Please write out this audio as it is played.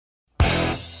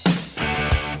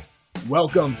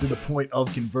Welcome to the Point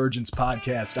of Convergence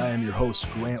podcast. I am your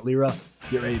host, Grant Lira.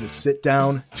 Get ready to sit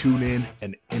down, tune in,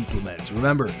 and implement.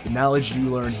 Remember, the knowledge you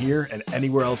learn here and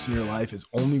anywhere else in your life is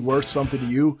only worth something to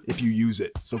you if you use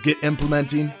it. So get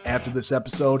implementing after this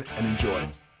episode and enjoy.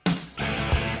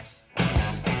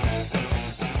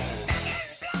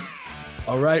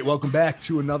 All right, welcome back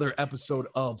to another episode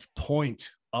of Point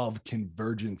of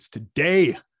Convergence.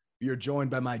 Today, we are joined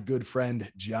by my good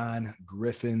friend, John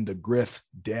Griffin, the Griff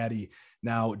Daddy.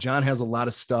 Now, John has a lot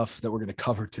of stuff that we're going to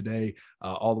cover today,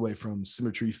 all the way from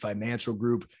Symmetry Financial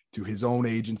Group to his own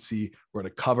agency. We're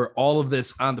going to cover all of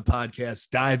this on the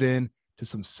podcast, dive in to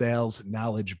some sales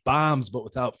knowledge bombs. But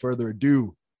without further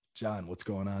ado, John, what's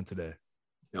going on today?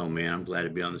 Oh, man, I'm glad to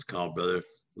be on this call, brother.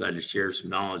 Glad to share some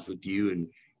knowledge with you and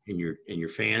your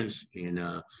fans, and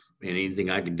anything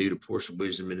I can do to pour some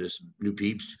wisdom into some new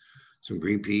peeps, some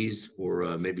green peas,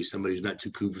 or maybe somebody who's not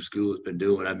too cool for school has been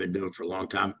doing what I've been doing for a long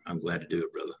time. I'm glad to do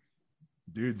it, brother.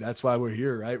 Dude, that's why we're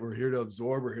here, right? We're here to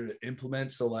absorb. We're here to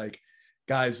implement. So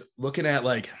guys, looking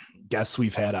at guests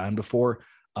we've had on before,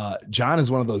 John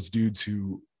is one of those dudes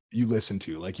who you listen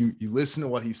to. You listen to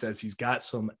what he says. He's got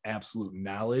some absolute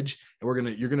knowledge,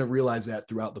 and you're gonna realize that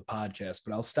throughout the podcast.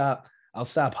 But I'll stop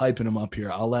hyping him up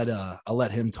here. I'll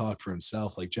let him talk for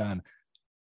himself. John,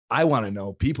 I want to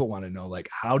know, people want to know,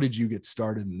 how did you get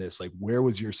started in this? Where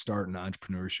was your start in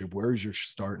entrepreneurship? Where was your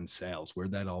start in sales?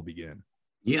 Where'd that all begin?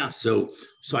 Yeah. So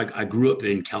I grew up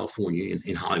in California,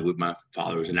 in Hollywood. My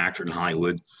father was an actor in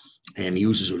Hollywood, and he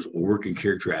was just a working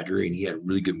character actor, and he had a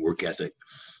really good work ethic.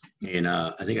 And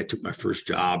I think I took my first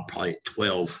job probably at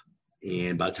 12.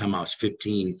 And by the time I was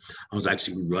 15, I was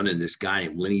actually running this guy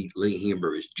named Lenny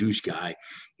Hamburg, this Jewish guy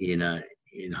in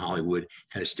Hollywood,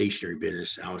 had a stationery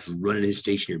business. I was running his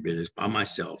stationery business by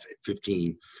myself at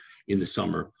 15 in the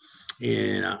summer.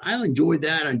 And I enjoyed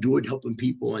that. I enjoyed helping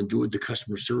people. I enjoyed the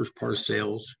customer service part of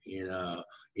sales. And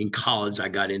in college, I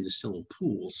got into selling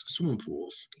swimming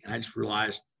pools. And I just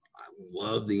realized I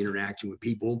love the interaction with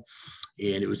people.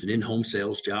 And it was an in-home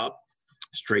sales job,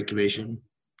 straight commission.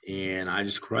 And I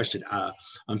just crushed it.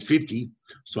 I'm 50,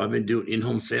 so I've been doing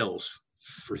in-home sales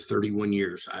for 31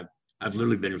 years. I've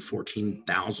literally been in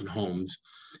 14,000 homes,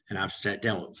 and I've sat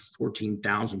down with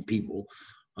 14,000 people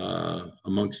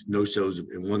amongst no-shows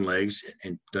and one legs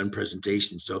and done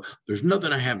presentations. So there's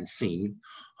nothing I haven't seen.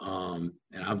 And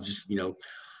I've just,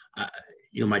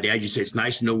 my dad used to say, it's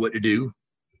nice to know what to do,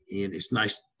 and it's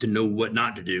nice to know what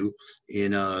not to do.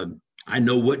 And I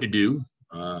know what to do,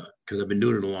 because I've been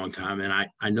doing it a long time, and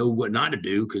I know what not to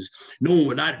do, because knowing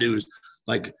what not to do is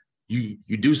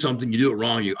you do something, you do it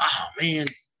wrong, man,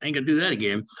 I ain't gonna do that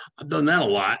again. I've done that a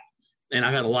lot, and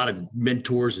I've had a lot of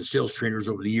mentors and sales trainers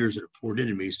over the years that have poured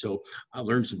into me. So I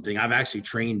learned something. I've actually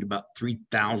trained about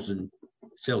 3,000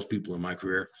 salespeople in my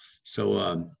career.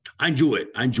 So I enjoy it.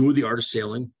 I enjoy the art of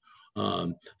selling,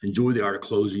 enjoy the art of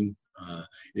closing.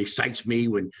 It excites me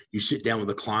when you sit down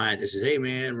with a client that says, hey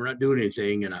man, we're not doing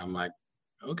anything. And I'm like,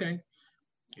 okay.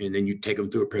 And then you take them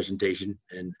through a presentation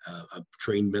and a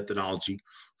trained methodology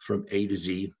from A to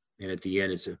Z. And at the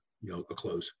end, it's a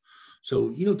close.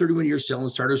 So, 31 years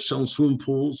started selling swimming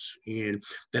pools. And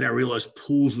then I realized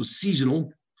pools was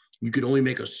seasonal. You could only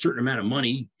make a certain amount of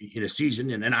money in a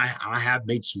season. And then I have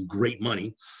made some great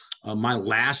money. My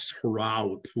last hurrah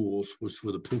with pools was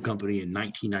for the pool company in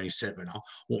 1997. I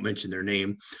won't mention their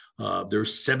name.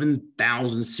 There's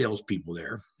 7,000 salespeople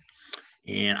there.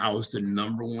 And I was the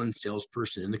number one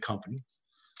salesperson in the company.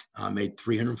 I made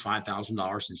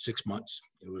 $305,000 in 6 months.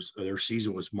 Their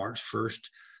season was March 1st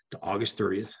to August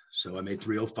 30th. So I made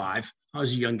 305. I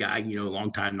was a young guy,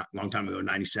 long time ago,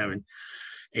 97.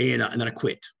 And then I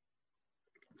quit.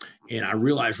 And I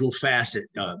realized real fast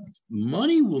that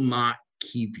money will not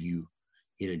keep you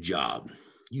in a job.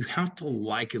 You have to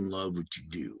like and love what you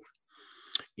do.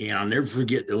 And I'll never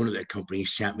forget the owner of that company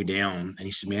sat me down and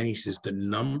he said, man, the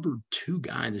number 2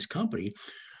 guy in this company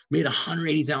made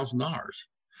 $180,000.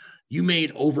 You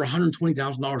made over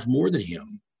 $120,000 more than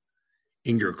him,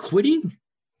 and you're quitting?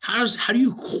 How do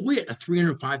you quit a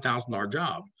 $305,000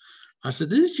 job? I said,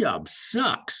 this job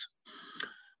sucks.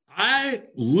 I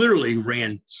literally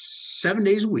ran 7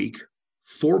 days a week,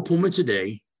 4 appointments a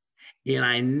day, and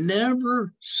I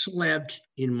never slept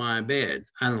in my bed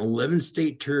on an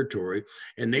 11-state territory,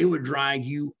 and they would drive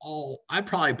you all. I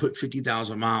probably put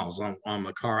 50,000 miles on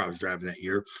the car I was driving that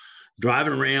year,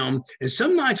 driving around. And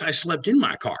some nights I slept in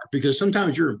my car, because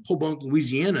sometimes you're in Pobunk,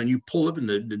 Louisiana, and you pull up in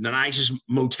the nicest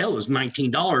motel is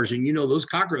 $19. And those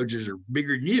cockroaches are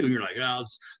bigger than you. And you're like, oh,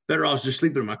 it's better off just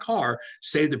sleeping in my car,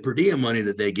 save the per diem money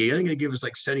that they gave. I think they give us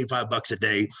 $75 a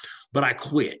day, but I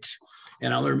quit.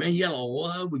 And I learned, man, you gotta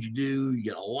love what you do.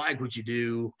 You gotta like what you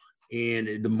do.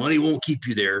 and the money won't keep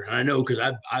you there. And I know,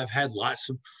 because I've had lots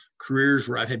of careers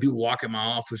where I've had people walk in my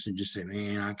office and just say,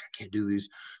 man, I can't do these,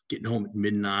 getting home at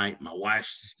midnight, my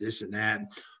wife's this and that.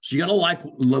 So you got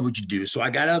to love what you do. So I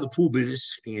got out of the pool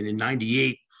business, and in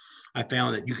 98, I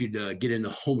found that you could get in the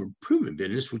home improvement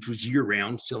business, which was year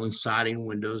round, selling siding,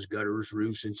 windows, gutters,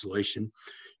 roofs, insulation.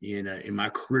 And in my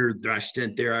career that I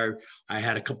spent there, I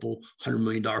had a couple $100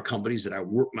 million companies that I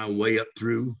worked my way up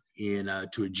through, and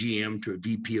to a GM, to a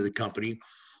VP of the company,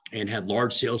 and had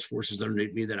large sales forces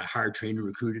underneath me that I hired, trained, and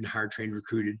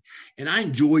recruited. And I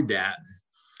enjoyed that.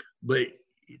 But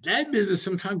that business,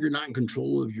 sometimes you're not in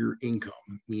control of your income,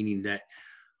 meaning that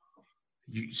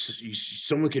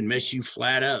someone can mess you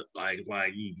flat up. Like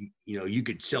you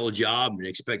could sell a job and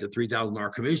expect a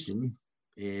 $3,000 commission,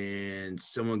 and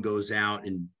someone goes out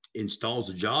and installs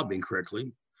the job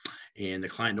incorrectly, and the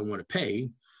client don't want to pay.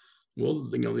 Well,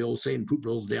 the old saying, poop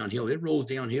rolls downhill. It rolls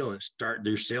downhill, and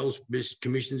their sales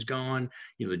commission's gone.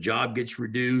 The job gets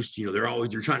reduced.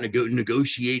 They're trying to go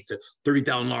negotiate the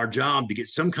 $30,000 job to get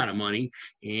some kind of money,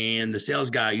 and the sales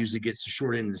guy usually gets the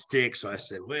short end of the stick. So I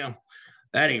said, well,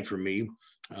 that ain't for me.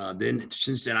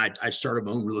 Since then, I started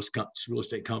my own real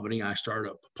estate company. I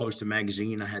started a Post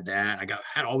magazine. I had that.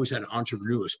 I always had an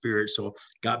entrepreneurial spirit, so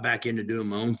got back into doing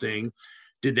my own thing.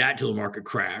 Did that till the market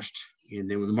crashed. And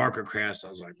then when the market crashed, I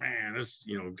was like, man, this,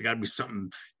 there got to be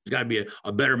something, there's got to be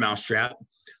a better mousetrap.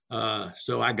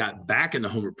 So I got back in the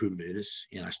home improvement business,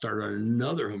 and I started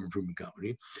another home improvement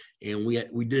company. And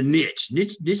we did a niche.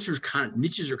 Niches are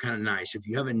kind of nice. If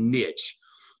you have a niche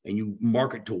and you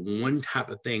market to one type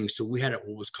of thing. So we had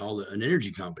what was called an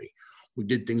energy company. We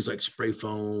did things like spray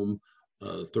foam,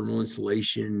 thermal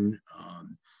insulation,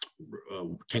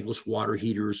 tankless water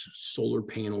heaters, solar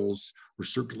panels,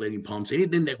 recirculating pumps,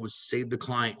 anything that would save the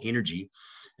client energy.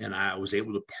 And I was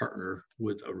able to partner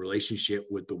with a relationship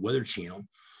with the Weather Channel,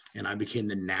 and I became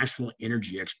the national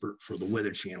energy expert for the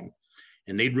Weather Channel.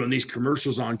 And they'd run these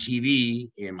commercials on TV,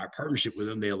 and my partnership with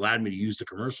them, they allowed me to use the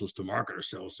commercials to market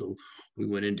ourselves. So we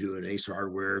went into an Ace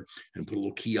Hardware and put a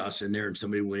little kiosk in there, and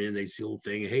somebody went in, they'd see a little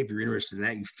thing. Hey, if you're interested in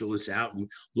that, you fill this out. And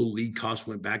little lead costs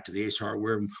went back to the Ace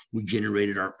Hardware, and we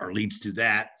generated our leads through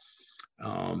that.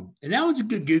 And that was a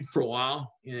good gig for a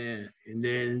while. And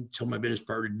then until my business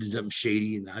partner did something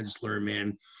shady, and I just learned,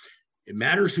 man, it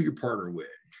matters who you partner with.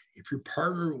 If you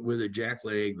partner with a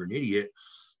jackleg or an idiot,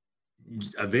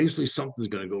 eventually something's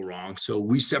going to go wrong. So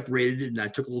we separated, and I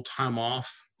took a little time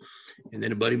off. And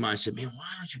then a buddy of mine said, man, why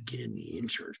don't you get in the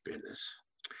insurance business?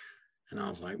 And I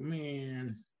was like,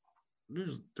 man,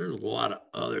 there's a lot of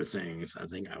other things I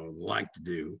think I would like to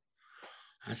do.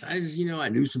 I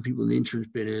knew some people in the insurance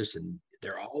business, and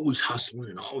they're always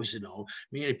hustling and always,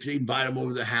 man, if they invite them over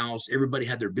to the house, everybody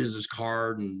had their business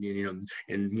card, and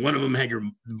one of them had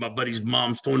my buddy's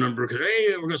mom's phone number, because, hey,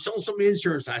 we're going to sell some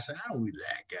insurance. I said, I don't need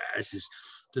that, guy. It just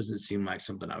doesn't seem like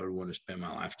something I would want to spend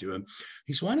my life doing.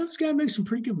 He said, well, I know this guy makes some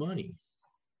pretty good money.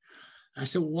 I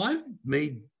said, well, I've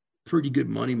made pretty good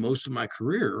money most of my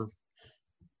career.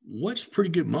 What's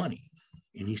pretty good money?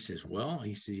 And he says,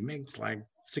 he makes like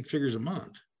 6 figures a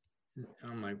month. And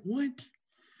I'm like, what?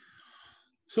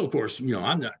 So, of course,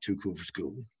 I'm not too cool for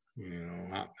school.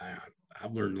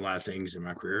 I've learned a lot of things in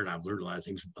my career, and I've learned a lot of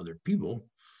things from other people.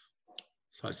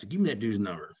 So I said, give me that dude's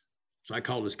number. So I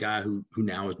called this guy who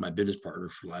now is my business partner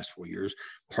for the last 4 years,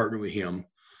 partnered with him.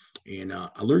 And I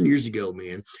learned years ago,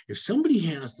 man, if somebody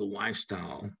has the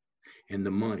lifestyle and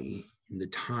the money and the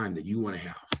time that you want to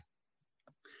have,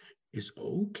 it's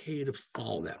okay to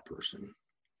follow that person.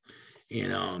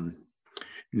 And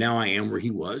now I am where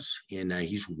he was, and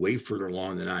he's way further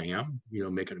along than I am,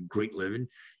 making a great living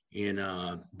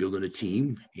and building a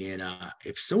team. And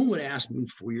if someone would ask me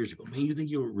 4 years ago, man, you think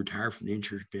you'll retire from the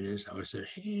insurance business? I would have said,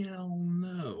 hell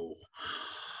no.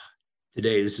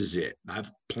 Today, this is it.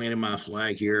 I've planted my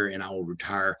flag here, and I will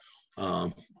retire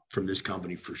from this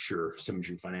company for sure,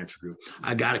 Symmetry Financial Group.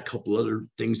 I got a couple other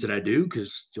things that I do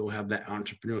because still have that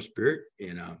entrepreneurial spirit,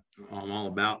 and I'm all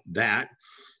about that.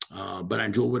 But I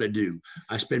enjoy what I do.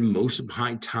 I spend most of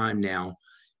my time now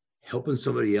helping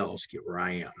somebody else get where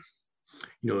I am.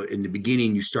 In the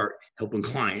beginning, you start helping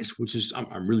clients, which is,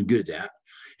 I'm really good at that.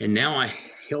 And now I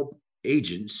help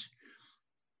agents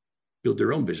build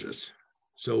their own business.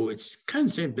 So it's kind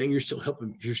of the same thing. You're still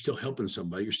helping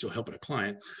somebody, you're still helping a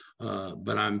client,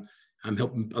 but I'm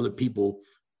helping other people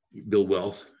build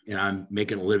wealth, and I'm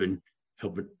making a living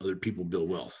helping other people build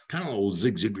wealth. Kind of old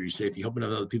Zig Ziglar, you say, if you're helping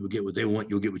other people get what they want,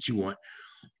 you'll get what you want.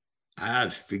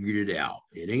 I've figured it out.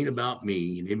 It ain't about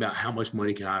me. It ain't about how much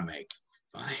money can I make.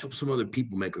 If I help some other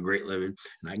people make a great living,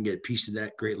 and I can get a piece of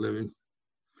that great living,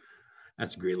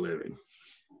 that's a great living.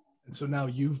 So now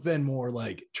you've been more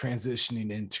like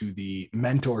transitioning into the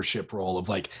mentorship role of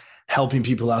like helping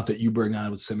people out that you bring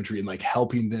on with Symmetry and like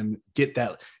helping them get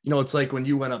that, it's like when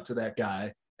you went up to that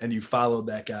guy and you followed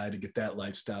that guy to get that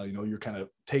lifestyle, you're kind of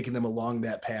taking them along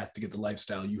that path to get the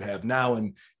lifestyle you have now.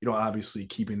 And, obviously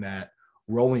keeping that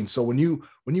rolling. So when you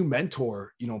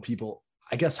mentor, people,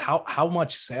 I guess how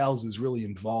much sales is really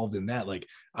involved in that? Like,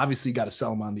 obviously you got to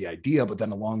sell them on the idea, but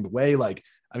then along the way, like,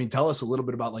 tell us a little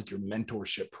bit about like your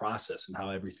mentorship process and how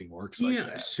everything works. Yeah.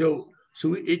 Like that. So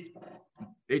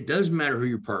it does matter who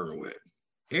you partner with.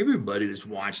 Everybody that's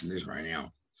watching this right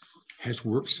now has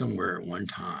worked somewhere at one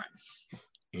time,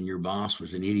 and your boss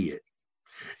was an idiot.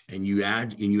 And you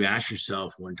ask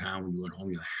yourself one time when you went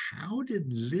home, how did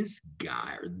this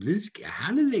guy or this guy,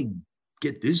 how did they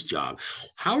get this job?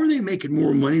 How are they making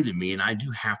more money than me and I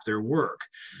do half their work?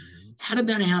 How did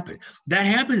that happen? That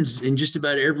happens in just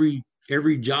about every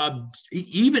job.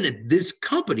 Even at this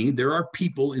company, there are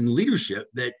people in leadership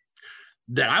that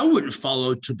I wouldn't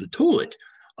follow to the toilet.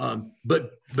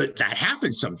 But that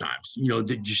happens sometimes,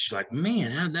 that just like,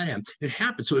 man, how did that happen? It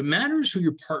happens. So it matters who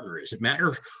your partner is. It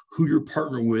matters who you're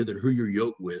partnering with and who you're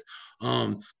yoked with.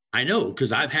 I know,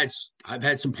 because I've had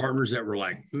some partners that were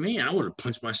like, man, I want to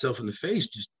punch myself in the face.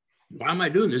 Just why am I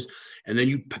doing this? And then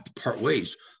you part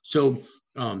ways. So,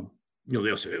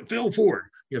 they'll say, fail forward.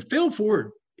 Fail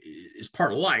forward is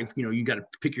part of life. You got to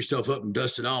pick yourself up and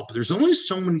dust it off. But there's only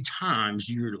so many times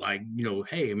you're like,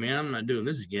 hey man, I'm not doing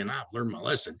this again. I've learned my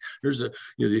lesson. There's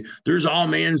there's all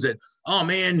mans that, oh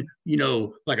man,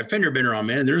 like a fender bender on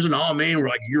man. There's an all man where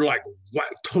like you're like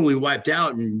totally wiped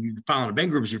out and you're filing a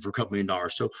bankruptcy for $2 million.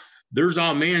 So there's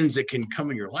all mans that can come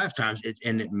in your lifetimes,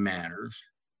 and it matters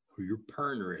who your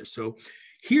partner is. So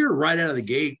here, right out of the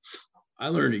gate, I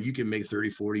learned that you can make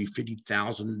 $30,000, $40,000,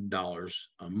 $50,000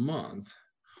 a month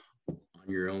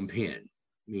on your own pen,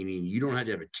 meaning you don't have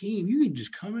to have a team. You can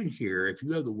just come in here if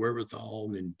you have the wherewithal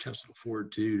and intestinal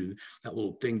fortitude, that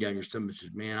little thing down your stomach says,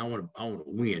 man, I want to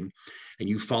win. And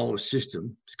you follow a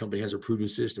system. This company has a proven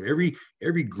system.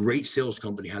 Every great sales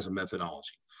company has a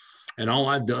methodology. And all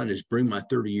I've done is bring my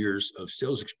 30 years of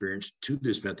sales experience to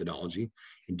this methodology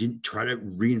and didn't try to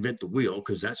reinvent the wheel,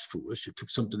 because that's foolish. It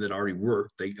took something that already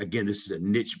worked. Again, this is a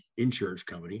niche insurance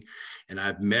company, and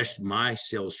I've meshed my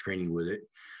sales training with it.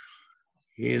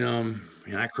 And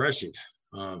I crushed it.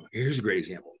 Here's a great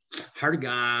example. Hired a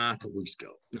guy a couple weeks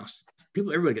ago. Now,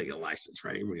 everybody got to get a license,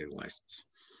 right? Everybody got a license.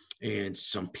 And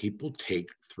some people take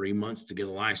 3 months to get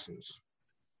a license.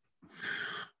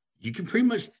 You can pretty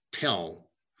much tell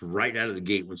right out of the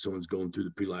gate when someone's going through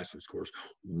the pre-license course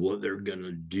what they're going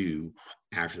to do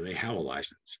after they have a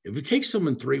license. If it takes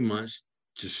someone 3 months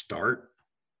to start,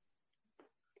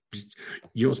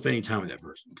 you don't spend any time with that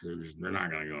person because they're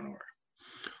not going to go nowhere.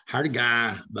 Hired a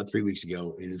guy about 3 weeks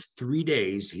ago. In 3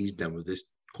 days, he's done with this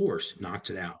course,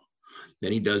 knocks it out.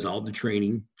 Then he does all the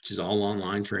training, which is all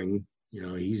online training.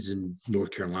 He's in North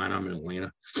Carolina. I'm in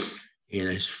Atlanta. And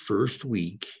his first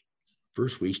week's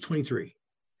 23.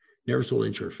 Never sold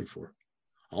insurance before.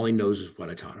 All he knows is what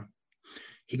I taught him.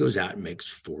 He goes out and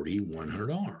makes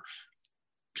 $4,100.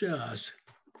 Just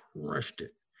crushed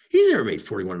it. He's never made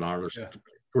 $4,100. Yeah.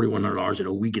 $4,100 in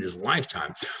a week in his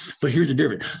lifetime. But here's the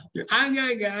difference. I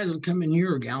got guys will come in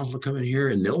here or gals will come in here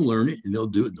and they'll learn it and they'll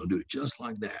do it. And they'll do it just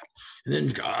like that. And then,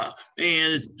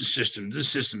 man, this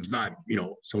system's not,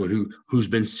 someone who's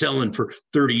been selling for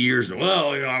 30 years. And,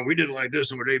 we did it like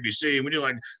this with ABC. And we did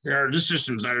like, this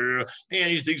system's not, man,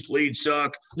 these leads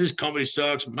suck. This company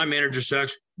sucks. My manager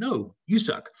sucks. No, you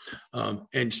suck.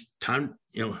 And time,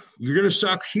 you're going to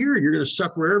suck here and you're going to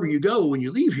suck wherever you go when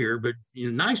you leave here. But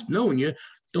nice knowing you.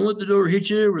 Don't let the door hit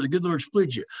you or the good Lord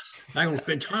split you. I'm going to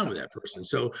spend time with that person.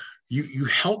 So you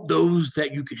help those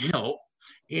that you can help,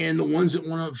 and the ones that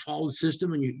want to follow the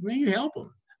system, and you help them.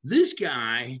 This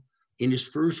guy, in his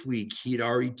first week, he had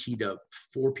already teed up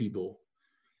 4 people.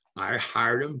 I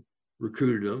hired them,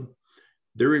 recruited them.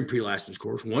 They're in pre-license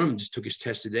course. One of them just took his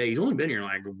test today. He's only been here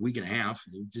like a week and a half.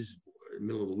 Just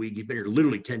middle of the week. He's been here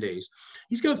literally 10 days.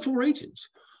 He's got 4 agents.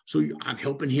 So I'm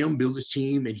helping him build his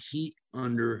team, and he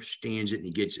understands it and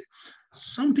he gets it.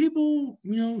 Some people,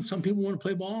 some people want to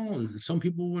play ball, and some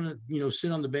people want to,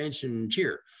 sit on the bench and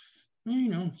cheer.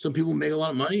 Some people make a lot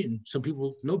of money, and some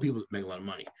people know people that make a lot of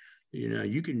money.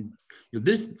 You can,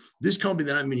 this company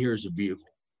that I'm in here is a vehicle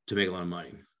to make a lot of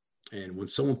money. And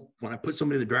when I put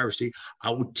somebody in the driver's seat, I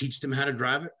will teach them how to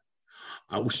drive it.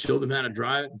 I will show them how to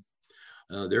drive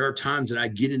it. There are times that I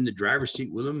get in the driver's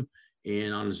seat with them,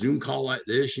 and on a Zoom call like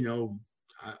this,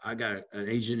 I got an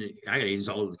agent. I got agents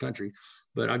all over the country,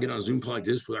 but I get on a Zoom call like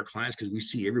this with our clients because we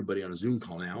see everybody on a Zoom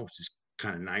call now, which is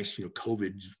kind of nice.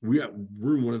 COVID,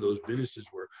 we're one of those businesses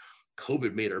where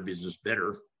COVID made our business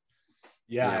better.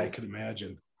 Yeah, I could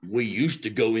imagine. We used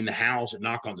to go in the house and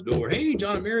knock on the door. Hey,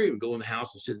 John and Mary, and go in the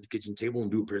house and sit at the kitchen table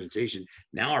and do a presentation.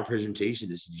 Now our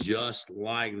presentation is just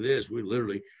like this. We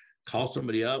literally call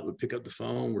somebody up, we pick up the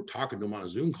phone, we're talking to them on a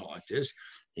Zoom call like this,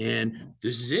 and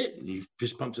this is it. And you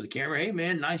fist pump to the camera. Hey,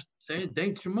 man, nice thing.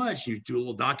 Thanks so much. You do a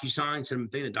little DocuSign, send them a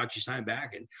thing, a DocuSign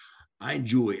back. And I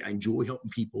enjoy helping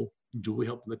people, enjoy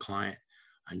helping the client.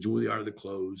 I enjoy the art of the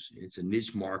close. It's a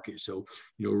niche market. So,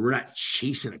 we're not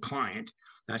chasing a client.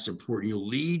 That's important.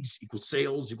 Leads equal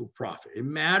sales equal profit. It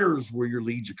matters where your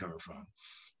leads are coming from.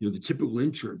 The typical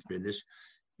insurance business,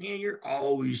 man, you're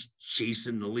always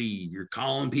chasing the lead. You're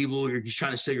calling people. You're just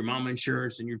trying to sell your mama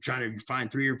insurance, and you're trying to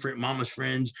find 3 of your mama's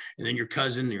friends, and then your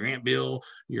cousin, your Aunt Bill,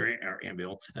 Aunt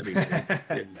Bill. I mean,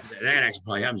 that actually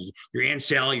probably happens. Your Aunt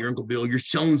Sally, your Uncle Bill. You're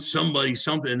selling somebody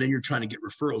something, and then you're trying to get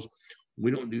referrals.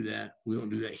 We don't do that. We don't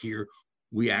do that here.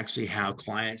 We actually have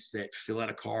clients that fill out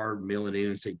a card, mail it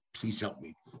in, and say, please help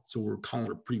me. So we're calling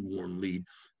it a pretty warm lead.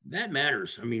 That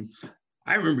matters. I mean,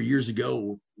 I remember years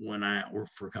ago when I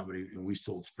worked for a company and we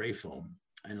sold spray foam,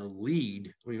 and a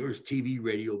lead, there was TV,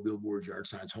 radio, billboards, yard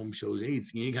signs, home shows,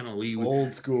 anything, any kind of lead.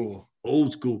 Old school.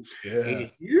 Yeah.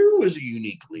 And here was a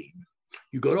unique lead.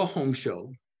 You go to a home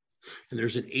show, and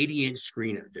there's an 80-inch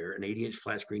screen up there, an 80-inch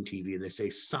flat screen TV, and they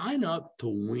say, sign up to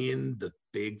win the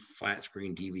big flat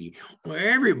screen TV. Well,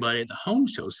 everybody at the home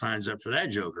show signs up for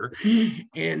that joker,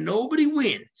 and nobody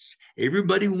wins.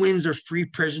 Everybody wins a free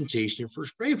presentation for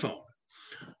spray foam.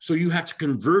 So you have to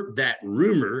convert that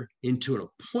rumor into an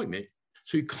appointment.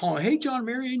 So you call, hey, John,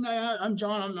 Mary, I'm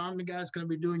John. I'm the guy that's going to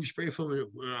be doing your spray foam.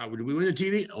 Did we win the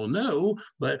TV? Oh, no,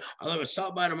 but I'll have to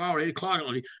stop by tomorrow at 8 o'clock.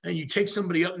 And you take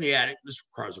somebody up in the attic. This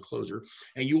requires a closer.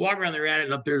 And you walk around their attic,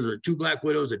 and up there's 2 black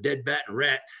widows, a dead bat, and a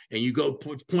rat. And you go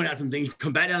point out some things,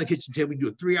 come back down the kitchen table, you do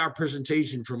a 3-hour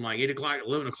presentation from like 8 o'clock to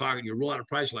 11 o'clock, and you roll out a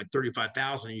price of like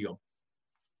 $35,000, and you go,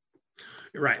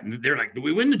 right. And they're like, do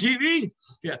we win the TV?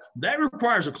 Yeah, that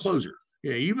requires a closer.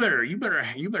 Yeah, you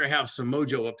better have some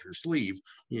mojo up your sleeve,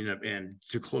 and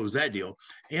to close that deal.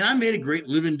 And I made a great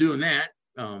living doing that.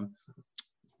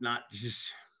 Not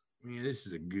just, this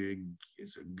is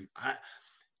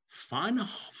find a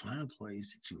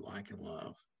place that you like and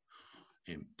love,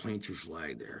 and plant your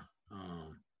flag there.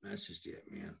 That's just it,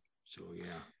 man. So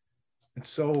yeah. And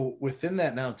so within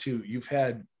that now too, you've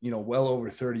had, well over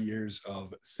 30 years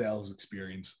of sales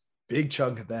experience, big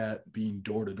chunk of that being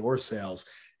door-to-door sales.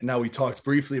 And now we talked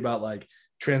briefly about like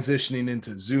transitioning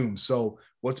into Zoom. So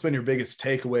what's been your biggest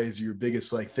takeaways, your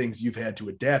biggest like things you've had to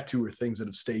adapt to, or things that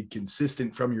have stayed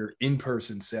consistent from your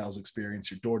in-person sales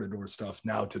experience, your door-to-door stuff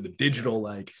now to the digital,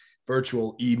 like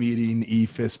virtual e-meeting,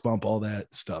 e-fist bump, all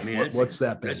that stuff? What's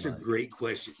that been That's like? A great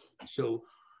question. So,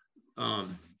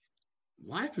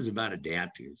 life is about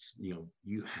adapting.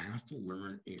 You have to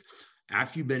learn.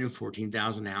 After you've been in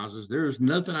 14,000 houses, there's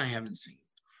nothing I haven't seen.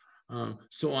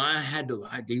 So I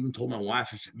even told my wife,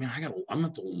 I said, man, I'm going to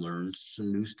have to learn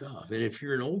some new stuff. And if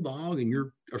you're an old dog and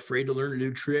you're afraid to learn a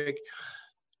new trick,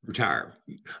 retire.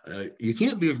 You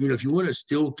can't be, if you want to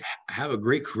still have a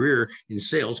great career in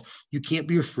sales, you can't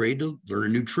be afraid to learn a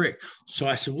new trick. So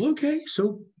I said, well, okay.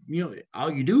 So,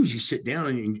 all you do is you sit down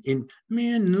and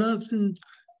man, nothing.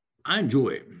 I enjoy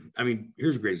it. I mean,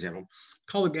 here's a great example.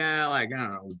 Call a guy like, I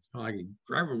don't know, like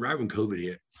right when COVID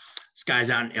hit. This guy's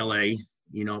out in LA,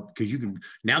 because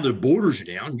now the borders are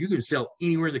down. You can sell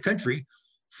anywhere in the country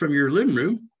from your living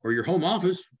room or your home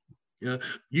office.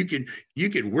 You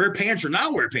can wear pants or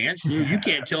not wear pants. You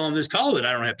can't tell on this call that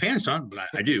I don't have pants on, but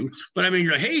I do. But I mean,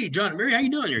 you're like, hey, John and Mary, how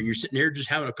you doing? And you're sitting here just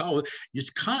having a call.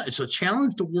 It's a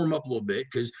challenge to warm up a little bit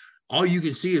because all you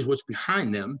can see is what's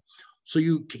behind them. So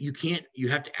you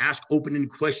have to ask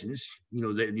open-ended questions.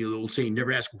 The old saying,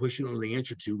 never ask a question only the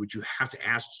answer to, but you have to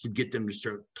ask to get them to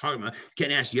start talking about it. You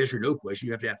can't ask yes or no question.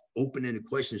 You have to have open-ended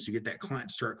questions to get that client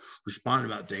to start responding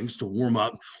about things, to warm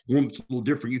up. Warm up's a little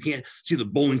different. You can't see the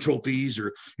bowling trophies,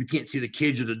 or you can't see the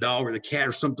kids or the dog or the cat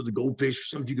or something, the goldfish or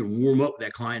something. You can warm up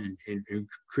that client and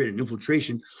create an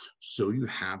infiltration. So you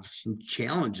have some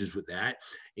challenges with that.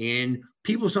 And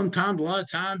people sometimes, a lot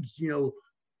of times,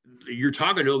 you're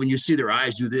talking to them and you see their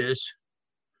eyes do this,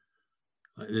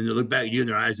 and then they look back at you and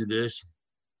their eyes do this,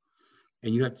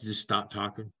 and you have to just stop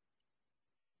talking.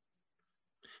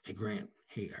 Hey, Grant,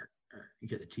 hey, you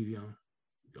got the TV on?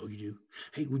 Oh, you do?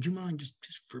 Hey, would you mind just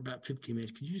for about 15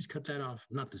 minutes, could you just cut that off?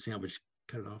 Not the sound, but just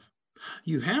cut it off.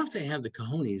 You have to have the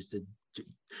cojones to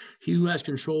he who has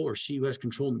control or she who has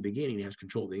control in the beginning has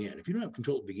control at the end. If you don't have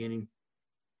control at the beginning,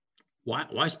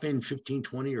 Why spend 15,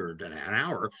 20 or an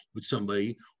hour with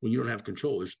somebody when you don't have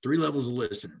control? There's 3 levels of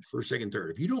listening, first, second,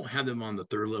 third. If you don't have them on the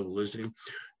 3rd level listening,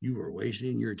 you are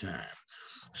wasting your time.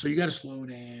 So you got to slow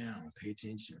down, pay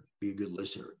attention, be a good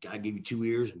listener. God gave you 2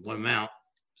 ears and 1 mouth.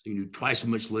 So you do twice as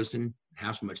much listening,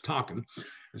 half as much talking.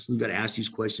 And so you got to ask these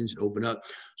questions and open up.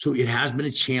 So it has been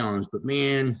a challenge, but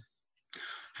man, I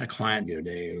had a client the other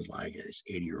day. It was like this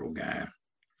 80-year-old guy.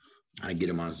 I get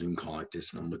him on a Zoom call like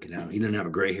this, and I'm looking at him. He doesn't have a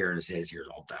gray hair in his head. His hair's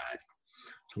all dyed.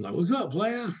 So I'm like, "What's up,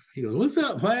 player?" He goes, "What's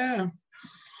up, player?"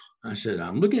 I said,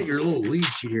 "I'm looking at your little lead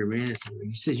sheet here, man."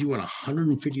 He says you want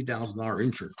 $150,000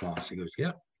 insurance policy. He goes,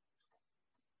 "Yep."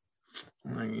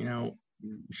 I'm like,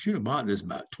 you should have bought this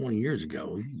about 20 years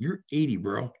ago. You're 80,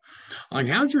 bro. I'm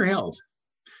like, "How's your health?"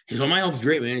 He goes, "Well, my health's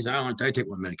great, man." He said, I take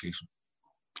one medication.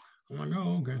 I'm like,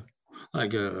 "Oh, okay."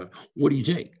 Like, what do you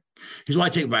take? He said, "Well, I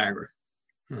take Viagra."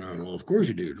 Well, of course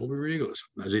you do. Don't be ridiculous.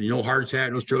 I said, no heart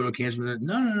attack, no stroke, no cancer.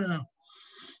 No.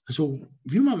 I said,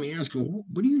 if you mind me asking,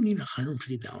 what do you need a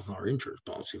 $150,000 insurance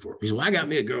policy for? He said, well, I got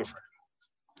me a girlfriend.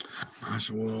 I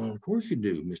said, well, of course you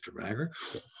do, Mr. Bagger.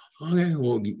 Okay,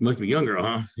 well, you must be younger,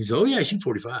 huh? He said, oh, yeah, she's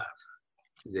 45.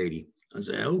 She's 80. I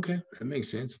said, okay, that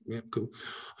makes sense. Yeah, cool.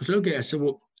 I said, okay. I said,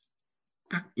 well,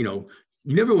 you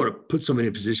never want to put somebody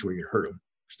in a position where you hurt them.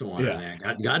 Just don't honor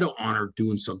that. God don't honor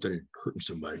doing something and hurting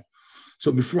somebody.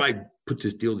 So before I put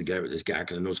this deal together with this guy,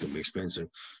 because I know it's going to be expensive,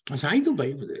 I said, how you going to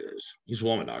pay for this? He said,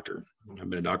 well, I'm a doctor. I've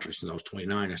been a doctor since I was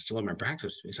 29. I still have my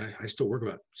practice. He said, I still work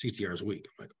about 60 hours a week.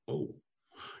 I'm like, oh,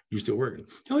 you still working?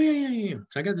 Oh, yeah.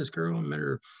 So I got this girl. I met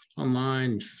her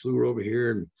online. She flew her over here.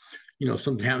 And,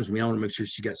 something happens to me. I want to make sure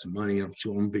she got some money. She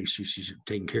want to be she's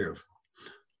taken care of.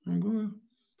 I'm going.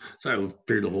 So I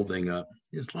figured the whole thing up.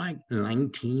 It's like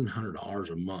 $1,900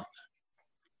 a month.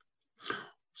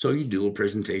 So you do a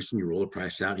presentation, you roll the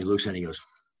price out, and he looks at it and he goes,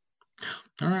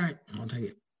 all right, I'll take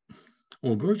it.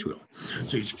 Well, of course you will.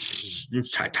 So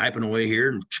he's typing away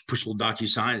here and push a little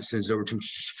DocuSign. It sends it over to him.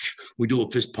 We do a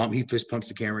fist pump. He fist pumps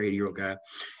the camera, 80-year-old guy.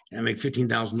 And I make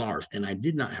 $15,000. And I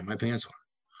did not have my pants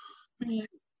on.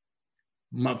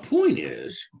 My point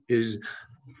is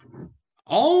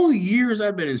all the years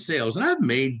I've been in sales, and I've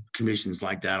made commissions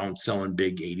like that on selling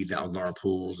big $80,000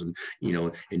 pools and,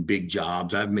 in big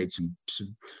jobs. I've made some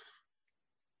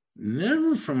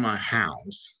never from my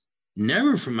house,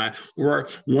 where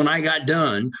when I got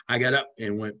done, I got up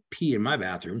and went pee in my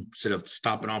bathroom instead of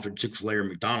stopping off at Chick-fil-A or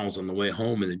McDonald's on the way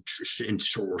home and then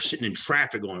we're sitting in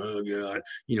traffic going, oh God, at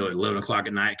 11 o'clock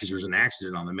at night because there's an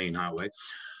accident on the main highway.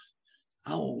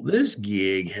 Oh, this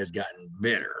gig has gotten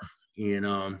better,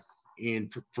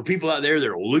 And for people out there that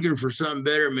are looking for something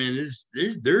better, man,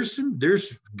 there's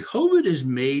COVID has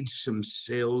made some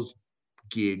sales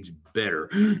gigs better.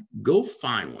 Go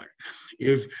find one.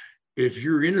 If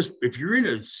you're in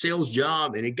a sales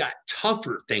job and it got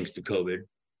tougher thanks to COVID,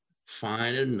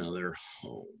 find another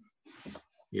home.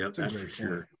 Yep, that's for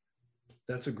sure.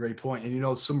 That's a great point.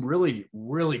 And some really,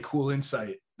 really cool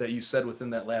insight that you said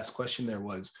within that last question there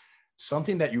was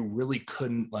something that you really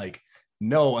couldn't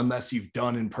know unless you've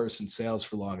done in-person sales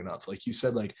for long enough. Like you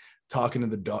said, talking to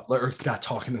the dog, or it's not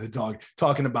talking to the dog,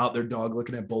 talking about their dog,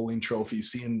 looking at bowling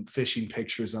trophies, seeing fishing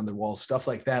pictures on their walls, stuff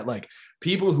like that. Like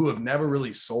people who have never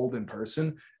really sold in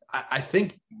person, I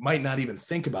think might not even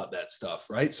think about that stuff.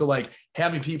 Right. So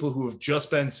having people who have just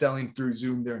been selling through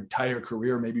Zoom their entire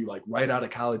career, maybe right out of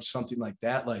college, something like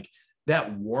that,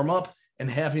 that warm up and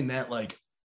having that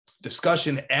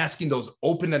discussion, asking those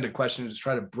open-ended questions to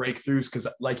try to break throughs. Because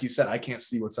like you said, I can't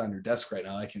see what's on your desk right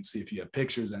now. I can see if you have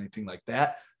pictures, anything like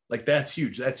that. That's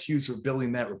huge. That's huge for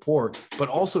building that rapport. But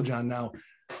also, John, now,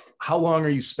 how long are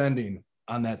you spending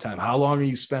on that time? How long are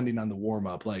you spending on the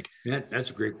warm-up? That's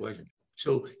a great question.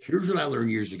 So here's what I learned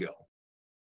years ago.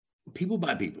 People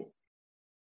buy people.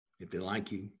 If they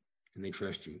like you and they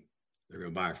trust you, they're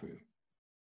going to buy from you.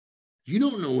 You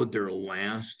don't know what their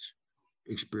last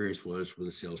experience was with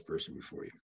a salesperson before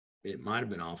you. It might have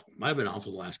been awful. Might have been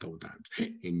awful the last couple of times.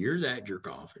 And you're that jerk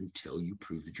off until you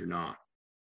prove that you're not.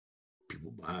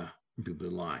 People buy,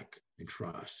 people like and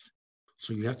trust.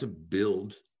 So you have to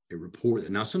build a rapport.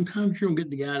 Now, sometimes you don't get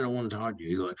the guy that don't want to talk to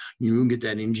you. You don't get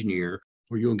that engineer,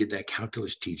 or you don't get that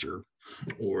calculus teacher,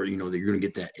 or that you're going to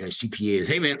get that CPA.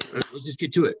 Hey, man, let's just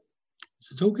get to it.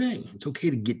 So it's okay. It's okay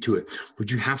to get to it,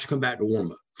 but you have to come back to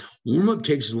warm up. Warm up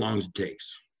takes as long as it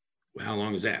takes. Well, how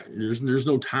long is that? There's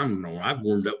no time. No, I've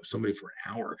warmed up with somebody for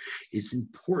an hour. It's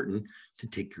important to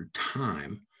take your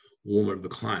time warming up the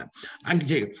client. I can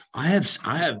tell you,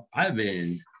 I've been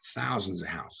in thousands of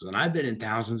houses, and I've been in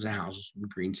thousands of houses with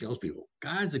green salespeople,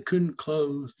 guys that couldn't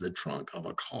close the trunk of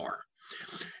a car.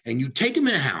 And you take them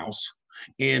in a house,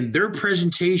 and their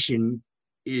presentation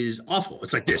is awful.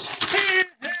 It's like this,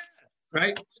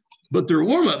 right? But their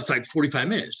warm-up's like 45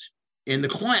 minutes. And the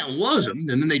client loves them.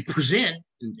 And then they present,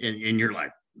 and you're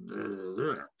like,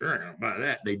 they're not going to buy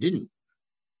that. They didn't.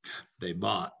 They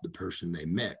bought the person they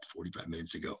met 45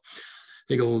 minutes ago.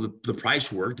 They go, well, the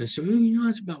price worked. They said, well,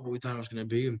 that's about what we thought it was going to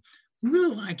be. And we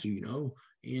really like you,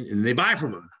 and they buy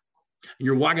from them. And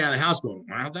you're walking out of the house going,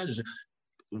 wow, that is a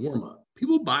warm up.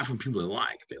 People buy from people they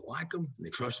like. If they like them and they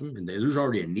trust them, and there's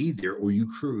already a need there, or you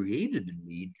created the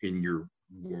need in your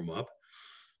warm up,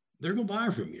 they're going to buy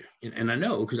from you. And I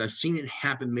know because I've seen it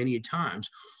happen many times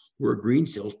where a green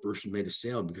salesperson made a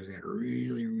sale because they had a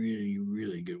really, really,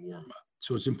 really good warm up.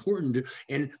 So it's important to,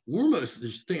 and warm ups,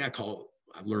 there's a thing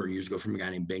I've learned years ago from a guy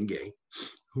named Ben Gay,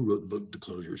 who wrote the book, The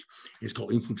Closers. It's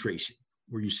called infiltration,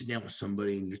 where you sit down with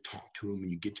somebody and you talk to them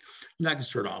and you're not going to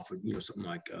start off with, something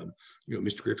like,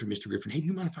 Mr. Griffin, hey, do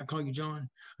you mind if I call you John?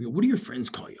 What do your friends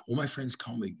call you? Well, my friends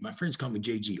call me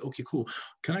JG. Okay, cool.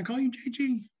 Can I call you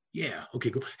JG? Yeah.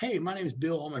 Okay, cool. Hey, my name is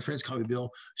Bill. All my friends call me Bill.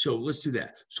 So let's do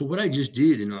that. So what I just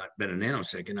did in about a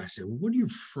nanosecond, I said, well, what do your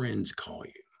friends call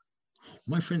you?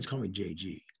 My friends call me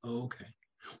JG. Oh, okay.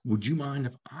 Would you mind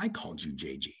if I called you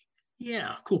JG?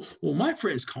 Yeah, cool. Well, my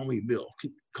friends call me Bill.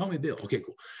 Call me Bill. Okay,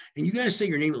 cool. And you got to say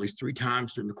your name at least 3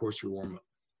 times during the course of your warm up,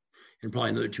 and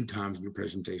probably another 2 times in your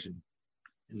presentation.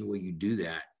 And the way you do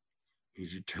that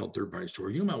is you tell third-party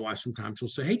stories. My wife sometimes will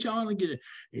say, "Hey, John, let me get it,"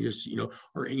 and just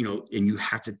and you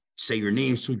have to say your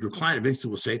name, so your client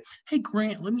eventually will say, "Hey,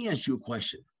 Grant, let me ask you a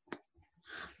question."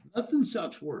 Nothing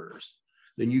sucks worse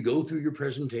than you go through your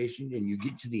presentation and you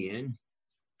get to the end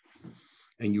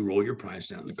and you roll your price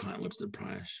down. The client looks at the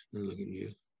price, they're looking at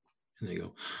you, and they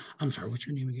go, "I'm sorry, what's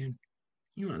your name again?"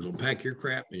 You might as well pack your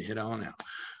crap and head on out,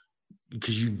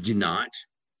 because you did not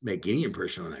make any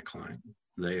impression on that client.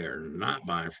 They are not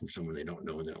buying from someone they don't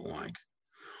know and they don't like.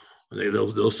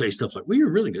 They'll say stuff like, "Well, you're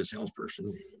a really good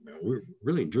salesperson. We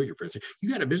really enjoyed your presentation. You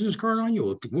got a business card on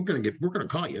you? We're gonna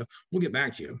call you. We'll get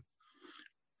back to you."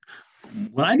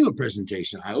 When I do a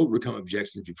presentation, I overcome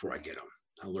objections before I get them.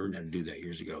 I learned how to do that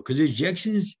years ago, because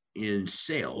objections in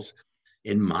sales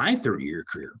in my 30-year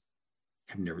career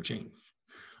have never changed.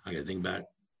 I got to think about it.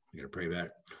 We got to pray about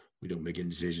it. We don't make any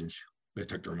decisions. We got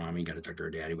to talk to our mommy. Got to talk to our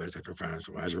daddy. We got to talk to our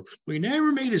financial advisor. We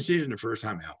never made a decision the first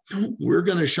time out. We're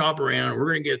going to shop around.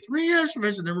 We're going to get 3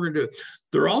 estimates, and then we're going to do it.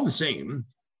 They're all the same.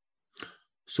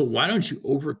 So why don't you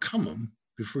overcome them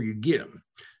before you get them?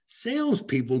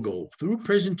 Salespeople go through a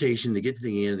presentation, they get to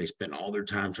the end, they spend all their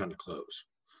time trying to close.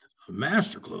 A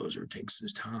master closer takes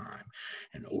his time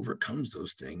and overcomes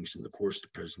those things in the course of the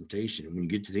presentation. And when you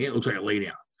get to the end, it looks like a lay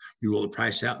down. You roll the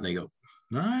price out and they go,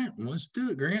 "All right, well, let's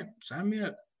do it, Grant. Sign me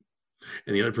up."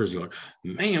 And the other person going,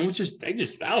 "Man,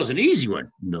 that was an easy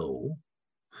one." No,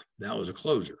 that was a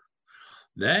closer.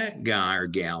 That guy or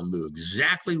gal knew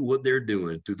exactly what they're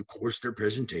doing through the course of their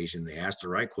presentation. They asked the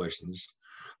right questions.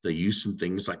 They use some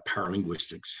things like power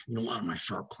linguistics. A lot of my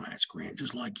sharp clients, Grant,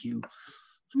 just like you,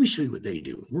 let me show you what they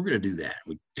do. We're going to do that.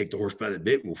 We take the horse by the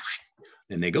bit,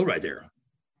 and they go right there.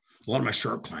 A lot of my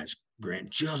sharp clients, Grant,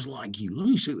 just like you, let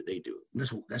me show you what they do. And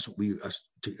that's what we're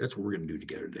going to do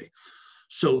together today.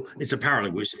 So it's a power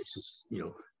linguistics. It's,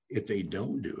 if they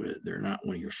don't do it, they're not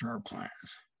one of your sharp clients.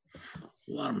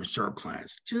 A lot of my sharp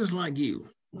clients, just like you,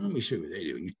 let me show you what they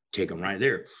do. And you take them right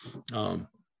there.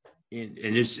 And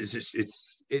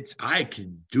it's I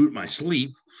can do it in my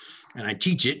sleep, and I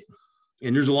teach it,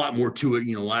 and there's a lot more to it.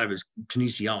 A lot of it's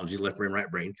kinesiology, left brain,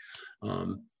 right brain.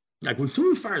 Like when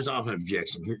someone fires off an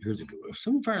objection, here's a good one. If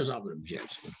someone fires off an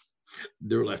objection,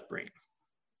 their left brain,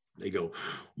 they go,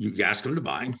 you ask them to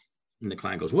buy, and the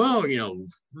client goes, "Well, we're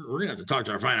gonna have to talk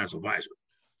to our financial advisor."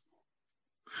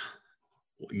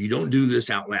 You don't do this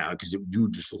out loud because you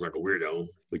just look like a weirdo,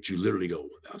 but you literally go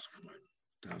 1,001,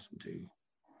 1,002.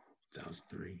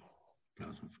 1,003,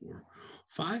 1,004,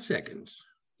 5 seconds.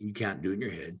 You can't do it in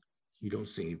your head. You don't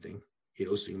see anything.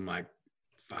 It'll seem like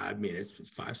 5 minutes,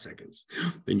 5 seconds.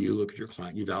 Then you look at your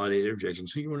client, you validate their objection.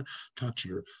 So you want to talk to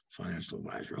your financial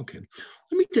advisor. Okay,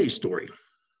 let me tell you a story.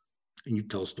 And you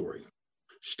tell a story.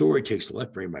 Story takes the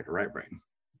left brain back to right brain.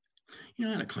 I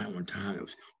had a client one time that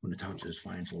was when I talked to his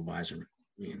financial advisor,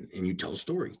 and you tell a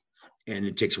story. And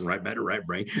it takes him right back to right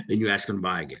brain. Then you ask him to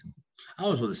buy again. I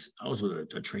was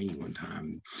with a trainee one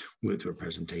time, went through a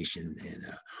presentation and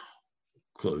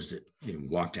closed it and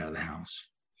walked out of the house.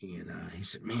 And he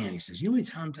said, "Man," he says, "you know how many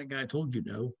times that guy told you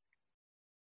no?"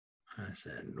 I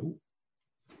said, "Nope."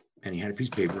 And he had a piece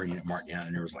of paper and he had it marked down,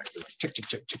 and there was like, check, check,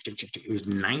 check, check, check, check, check. It was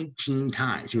 19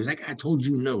 times. He was like, "That guy told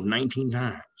you no 19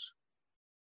 times.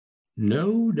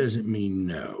 No doesn't mean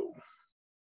no.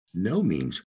 No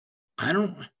means I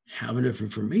don't have enough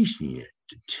information yet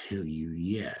to tell you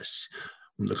yes.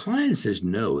 When the client says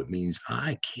no, it means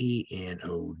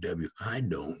I-K-N-O-W. I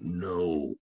don't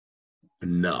know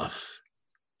enough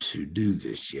to do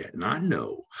this yet. Not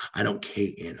no. I don't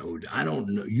K-N-O. I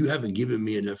don't know. You haven't given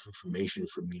me enough information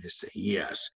for me to say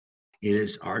yes. And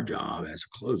it's our job as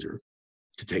a closer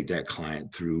to take that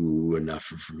client through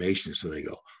enough information so they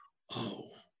go, oh,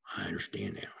 I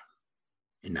understand now.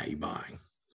 And now you buy.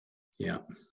 Yeah.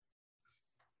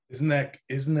 Isn't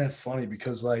that funny?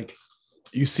 Because like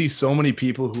you see so many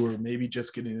people who are maybe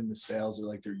just getting into sales, or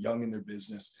like they're young in their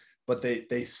business, but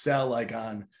they sell like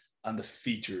on the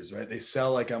features, right? They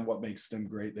sell like on what makes them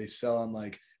great. They sell on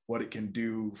like what it can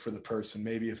do for the person.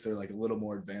 Maybe if they're like a little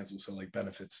more advanced, so like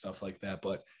benefits, stuff like that.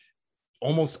 But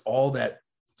almost all that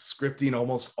scripting,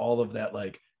 almost all of that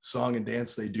like song and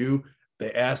dance they do,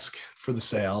 they ask for the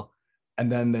sale. And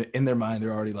then in their mind,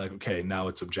 they're already like, okay, now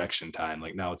it's objection time.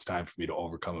 Like now it's time for me to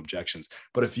overcome objections.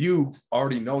 But if you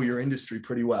already know your industry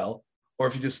pretty well, or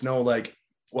if you just know like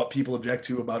what people object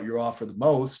to about your offer the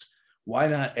most, why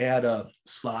not add a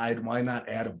slide? Why not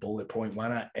add a bullet point? Why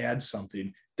not add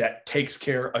something that takes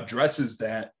care, addresses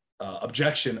that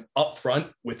objection up front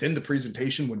within the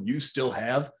presentation when you still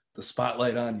have the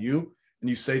spotlight on you, and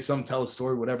you say something, tell a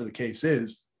story, whatever the case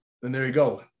is, then there you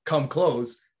go. Come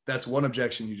close. That's one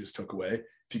objection you just took away.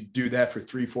 If you do that for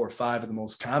 3, 4, 5 of the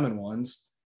most common ones,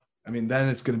 I mean, then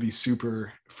it's going to be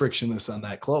super frictionless on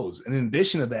that close. And in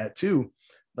addition to that too,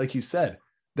 like you said,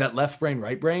 that left brain,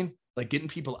 right brain, like getting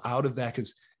people out of that,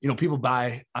 because, you know, people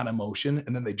buy on emotion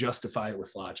and then they justify it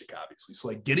with logic, obviously. So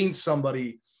like getting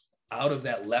somebody out of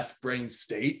that left brain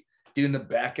state, getting them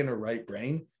back in a right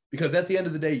brain, because at the end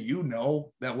of the day, you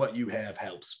know that what you have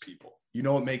helps people. You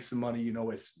know, it makes the money, you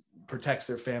know, it protects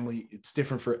their family. It's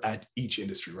different for at each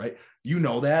industry, right? You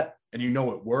know that, and you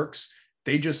know it works.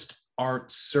 They just aren't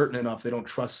certain enough. They don't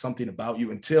trust something about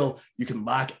you until you can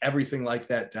lock everything like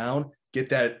that down, get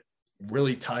that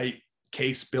really tight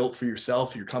case built for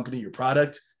yourself, your company, your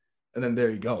product, and then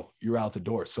there you go. You're out the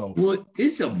door. So, well,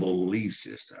 it's a belief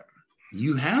system.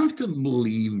 You have to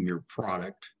believe in your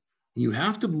product. You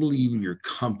have to believe in your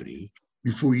company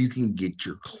before you can get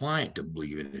your client to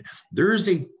believe in it. There's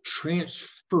a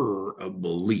transfer of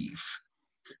belief,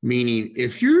 meaning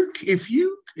if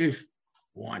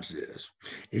watch this,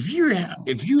 if you're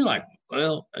like,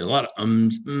 well, a lot of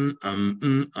and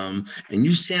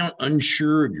you sound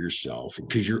unsure of yourself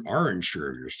because you are unsure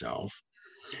of yourself,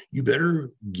 you better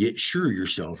get sure of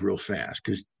yourself real fast,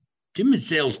 because timid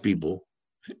salespeople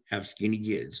have skinny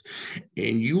kids,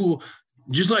 and you will.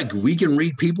 Just like we can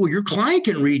read people, your client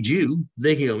can read you.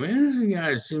 They can go, man, the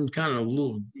guy seems kind of a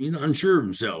little, unsure of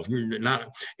himself. You're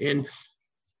not, and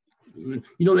you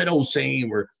know that old saying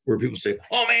where people say,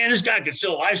 "Oh man, this guy can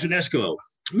sell ice with Eskimo."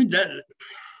 I mean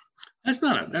that's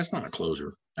not a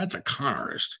closer. That's a con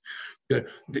artist.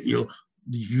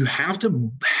 You have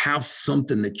to have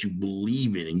something that you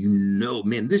believe in, and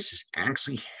man, this is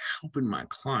actually helping my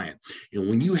client. And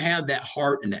when you have that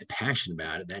heart and that passion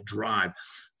about it, that drive,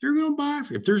 they're going to buy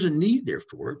if there's a need there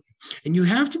for it. And you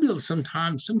have to be able to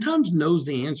sometimes knows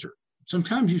the answer.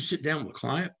 Sometimes you sit down with a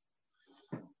client,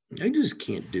 they just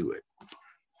can't do it.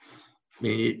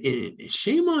 And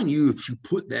shame on you if you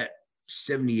put that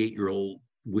 78-year-old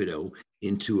widow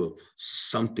into a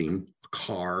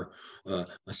car, a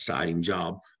siding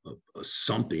job, a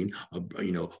second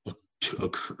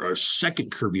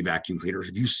Kirby vacuum cleaner.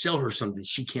 If you sell her something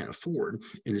she can't afford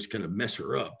and it's going to mess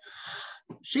her up,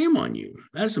 shame on you.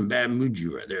 That's some bad mood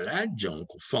you right there. That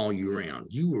junk will follow you around.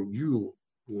 You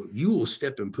will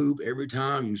step and poop every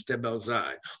time you step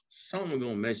outside. Someone's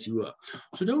going to mess you up.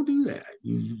 So don't do that.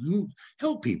 You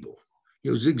help people.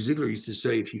 Zig Ziglar used to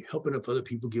say, if you help enough other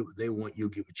people get what they want, you'll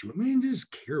get what you want. Man, just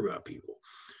care about people.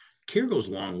 Care goes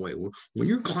a long way. When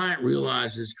your client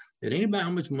realizes it ain't about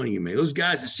how much money you make, those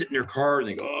guys that sit in their car and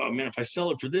they go, oh man, if I sell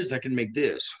it for this, I can make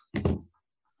this.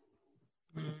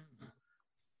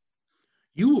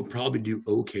 You will probably do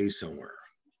okay somewhere,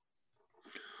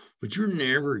 but you're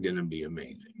never going to be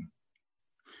amazing.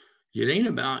 It ain't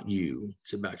about you.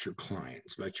 It's about your client.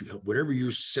 It's about you, whatever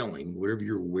you're selling, whatever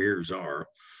your wares are.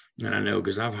 And I know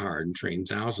because I've hired and trained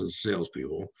thousands of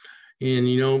salespeople. And,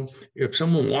 if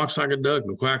someone walks like a duck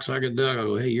and quacks like a duck, I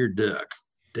go, hey, you're a duck.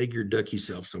 Take your ducky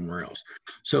self somewhere else.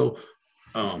 So,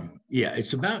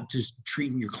 it's about just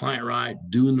treating your client right,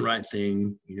 doing the right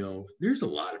thing. There's a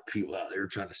lot of people out there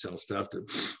trying to sell stuff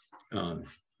that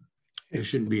they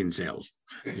shouldn't be in sales.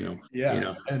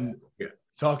 And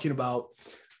talking about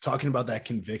that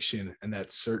conviction and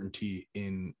that certainty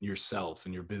in yourself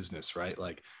and your business, right?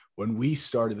 Like when we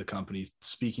started the company,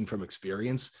 speaking from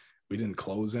experience, we didn't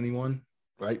close anyone,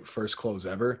 right? First close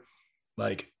ever.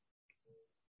 Like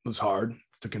was hard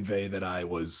to convey that I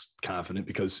was confident,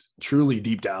 because truly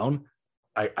deep down,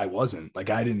 I wasn't. Like,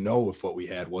 I didn't know if what we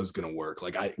had was going to work.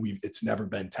 Like, it's never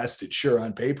been tested. Sure,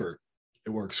 on paper,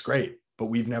 it works great, but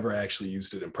we've never actually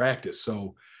used it in practice.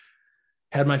 So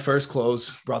had my first close,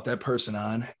 brought that person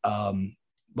on.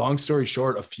 Long story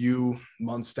short, a few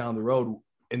months down the road,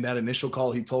 in that initial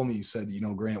call, he told me, he said,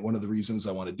 Grant, one of the reasons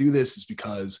I want to do this is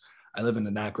because I live in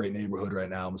a not great neighborhood right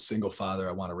now. I'm a single father.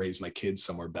 I want to raise my kids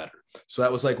somewhere better. So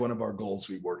that was like one of our goals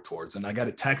we worked towards. And I got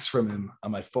a text from him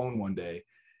on my phone one day,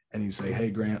 and he's like,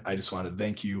 "Hey, Grant, I just want to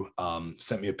thank you."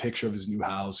 Sent me a picture of his new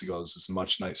house. He goes, "It's a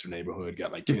much nicer neighborhood.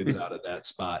 Got my kids out of that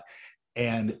spot."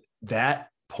 And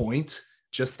that point,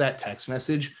 just that text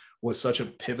message, was such a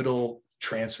pivotal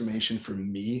transformation for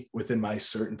me within my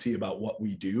certainty about what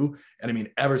we do. And I mean,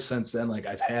 ever since then, like,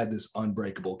 I've had this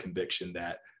unbreakable conviction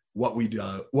that what we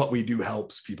do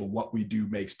helps people. What we do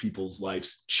makes people's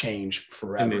lives change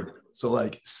forever. Amen. So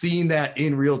like, seeing that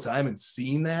in real time and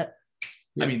seeing that,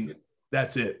 I mean,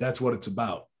 that's it. That's what it's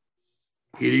about.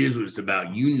 It is what it's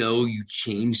about. You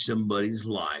changed somebody's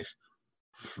life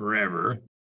forever,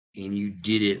 and you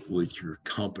did it with your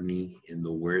company and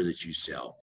the wear that you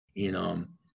sell. And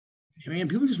man,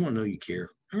 people just want to know you care.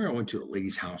 I remember I went to a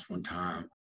lady's house one time,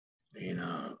 and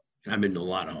I've been to a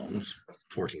lot of homes,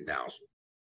 14,000.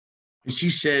 And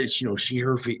she said,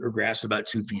 her grass is about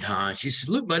 2 feet high. She said,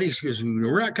 "Look, buddy," she goes,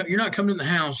 "you're not coming in the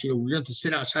house. We're going to have to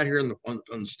sit outside here on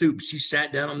the stoop." She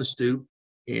sat down on the stoop,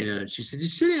 and she said,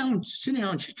 "Just sit down, sit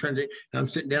down." She's trying to, and I'm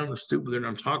sitting down on the stoop with her, and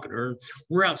I'm talking to her.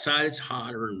 We're outside. It's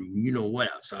hotter, and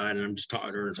outside. And I'm just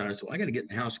talking to her. And I said, "Well, I got to get in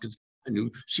the house," because I knew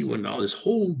she wanted all this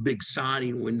whole big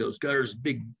siding, windows, gutters,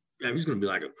 big. I mean, it's going to be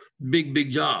like a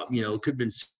big job. It could have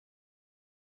been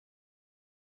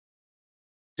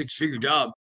six-figure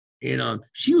job. And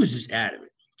she was just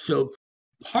adamant. So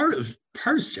part of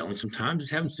selling sometimes is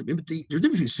having some empathy. There's a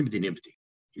difference between sympathy and empathy.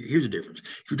 Here's the difference.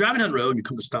 If you're driving down the road and you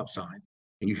come to a stop sign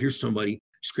and you hear somebody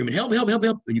screaming, "Help, help, help,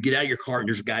 help," and you get out of your car and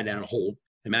there's a guy down a hole.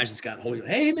 Imagine this guy in a hole.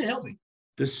 "Hey, man, help me."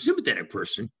 The sympathetic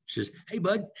person says, "Hey,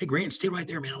 bud. Hey, Grant, stay right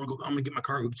there, man. I'm going to get my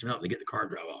car and go get some help," and they get the car and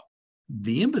drive off.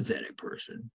 The empathetic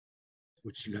person,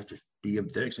 which you have to be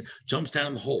empathetic, so jumps down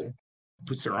in the hole,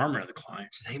 puts their arm around the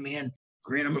client, says, "Hey, man,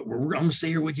 Grant, I'm going to stay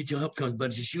here with you till help comes,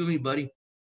 buddy. Just you and me, buddy."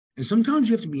 And sometimes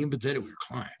you have to be empathetic with your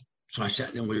client. So I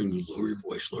sat down with her, and you lower your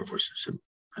voice. I said,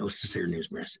 "Let's just say her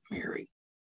name's Mary." I said, "Mary,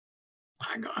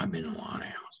 I've been in a lot of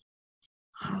houses.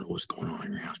 I don't know what's going on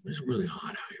in your house, but it's really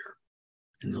hot out here.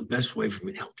 And the best way for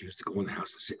me to help you is to go in the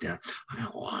house and sit down. I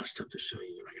have a lot of stuff to show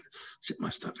you. I got to sit my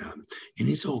stuff out. And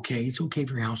it's okay. It's okay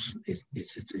for your house.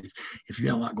 If you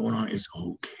got a lot going on, it's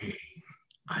okay.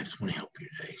 I just want to help you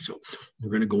today. So we're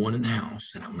going to go in the house,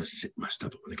 and I'm going to sit my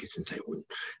stuff up on the kitchen table." And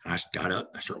I got up.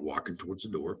 I started walking towards the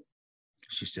door.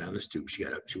 She sat on the stoop. She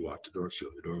got up. She walked to the door. She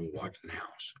opened the door and we walked in the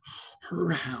house.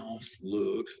 Her house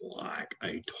looked like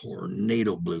a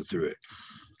tornado blew through it.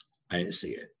 I didn't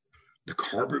see it. The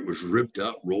carpet was ripped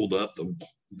up, rolled up. The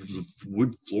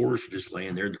wood floors were just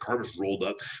laying there. The carpet was rolled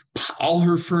up. All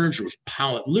her furniture was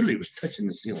piled. Literally, it was touching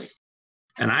the ceiling.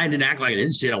 And I didn't act like I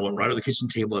didn't see it. I went right to the kitchen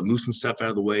table. I moved some stuff out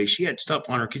of the way. She had stuff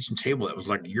on her kitchen table that was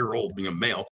like a year old, being a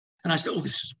male. And I said, "Oh,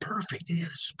 this is perfect. Yeah,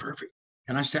 this is perfect."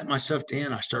 And I sat my stuff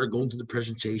down. I started going through the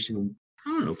presentation. I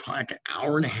don't know, probably like an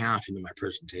hour and a half into my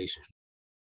presentation.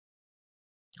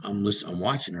 I'm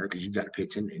watching her, because you've got to pay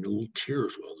attention. And little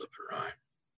tears welled up in her eye.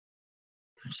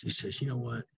 And she says, "You know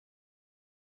what?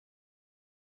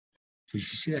 Did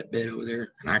you see that bed over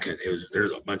there?" And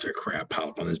there's a bunch of crap piled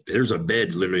up on this bed. There's a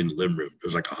bed literally in the living room. It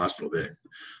was like a hospital bed.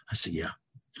 I said, "Yeah."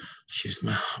 She says,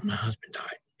 my husband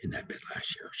died in that bed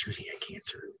last year." She goes, "He had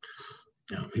cancer.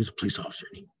 He was a police officer,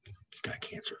 and he got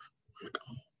cancer." I'm like,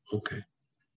 "Oh, okay."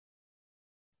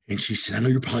 And she said, "I know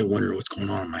you're probably wondering what's going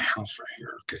on in my house right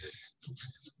here, because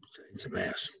it's a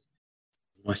mess.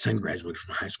 My son graduated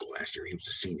from high school last year. He was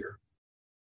a senior.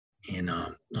 And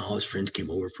all his friends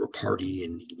came over for a party,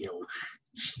 and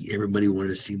everybody wanted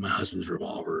to see my husband's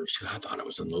revolver. So I thought I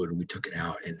was unloading. We took it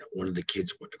out, and one of the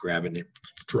kids went to grab it, and it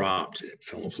dropped, and it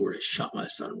fell on the floor. It shot my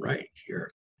son right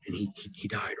here, and he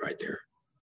died right there.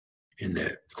 And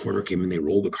the coroner came in. They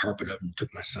rolled the carpet up and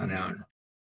took my son out.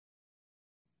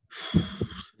 And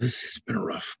this has been a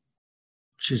rough.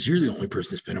 She says, "You're the only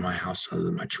person that's been in my house other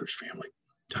than my church family.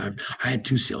 I had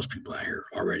 2 salespeople out here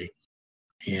already.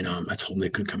 And I told them they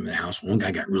couldn't come in the house. One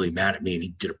guy got really mad at me, and he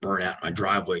did a burnout in my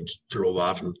driveway and just drove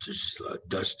off, and just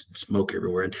dust and smoke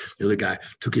everywhere. And the other guy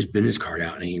took his business card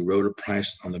out, and he wrote a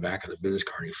price on the back of the business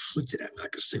card, and he flicked it at me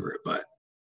like a cigarette butt.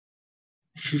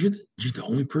 She said, "You're the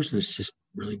only person that's just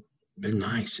really been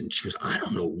nice." And she goes, "I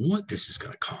don't know what this is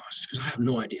going to cost," because I have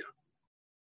no idea.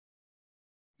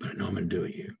 but I know I'm going to do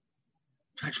it.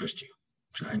 I trust you.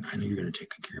 So I know you're going to take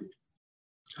good care of me.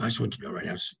 I just want you to know right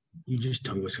now, you just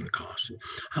tell me what's going to cost. And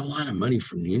I have a lot of money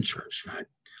from the insurance.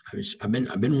 I've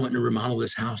been wanting to remodel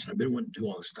this house, and I've been wanting to do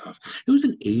all this stuff. It was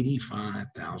an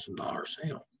 $85,000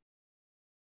 sale.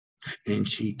 And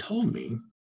she told me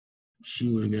she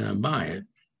was going to buy it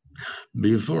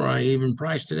before I even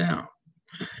priced it out.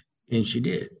 And she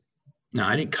did. Now,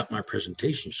 I didn't cut my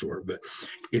presentation short, but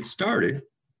it started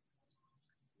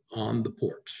on the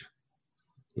porch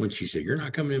when she said, "You're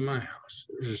not coming in my house.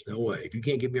 There's just no way. If you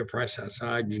can't give me a price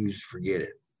outside, you can just forget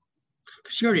it."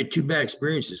 Because she already had 2 bad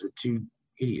experiences with 2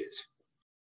 idiots.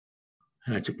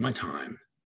 And I took my time.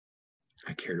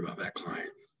 I cared about that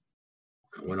client.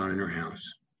 I went on in her house,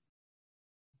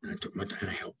 and I took my time and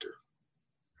I helped her.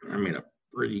 And I made a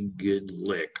pretty good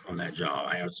lick on that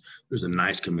job. It was a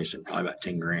nice commission, probably about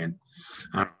 10 grand.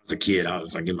 I was a kid. I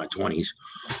was like in my 20s.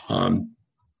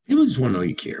 People just want to know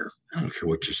you care. I don't care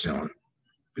what you're selling.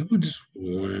 People just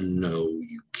want to know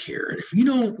you care. And if you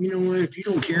don't, you know what? If you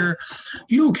don't care,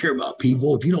 you don't care about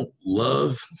people. If you don't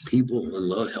love people and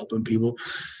love helping people,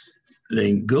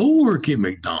 then go work at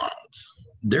McDonald's.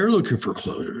 They're looking for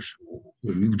closers.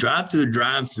 When you drive through the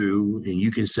drive-through and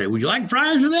you can say, "Would you like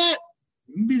fries with that?"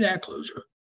 You can be that closer.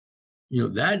 You know,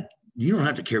 that you don't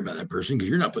have to care about that person because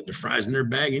you're not putting the fries in their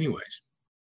bag anyways.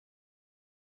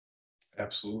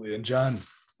 Absolutely. And John,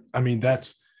 I mean,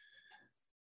 that's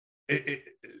it,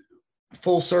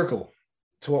 full circle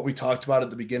to what we talked about at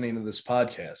the beginning of this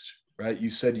podcast, right? You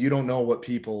said you don't know what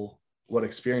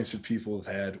experience people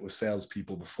have had with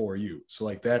salespeople before you. So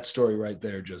like that story right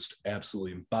there just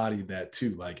absolutely embodied that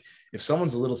too. Like if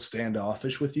someone's a little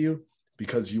standoffish with you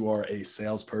because you are a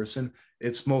salesperson,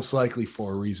 it's most likely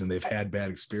for a reason. They've had bad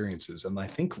experiences. And I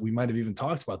think we might have even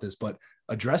talked about this, but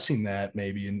addressing that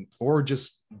maybe, or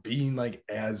just being like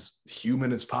as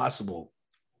human as possible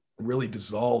really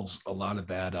dissolves a lot of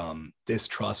that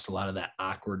distrust, a lot of that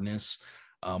awkwardness,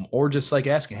 or just like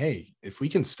asking, "Hey, if we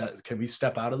can we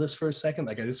step out of this for a second?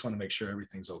 Like, I just want to make sure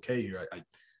everything's okay here. I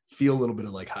feel a little bit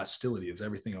of like hostility. Is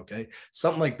everything okay?"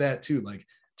 Something like that too. Like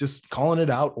just calling it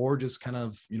out, or just kind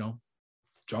of,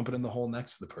 jumping in the hole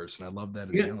next to the person. I love that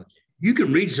analogy. You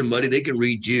can read somebody, they can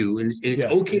read you, and it's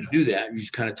okay to do that. You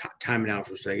just kind of time it out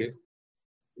for a second.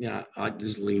 Yeah, I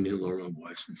just lean in, lower my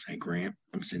voice, and say, "Grant,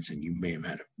 I'm sensing you may have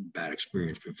had a bad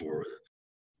experience before with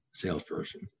a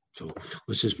salesperson. So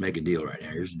let's just make a deal right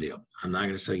now. Here's the deal. I'm not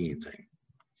going to say anything.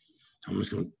 I'm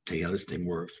just going to tell you how this thing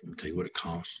works. I'm going to tell you what it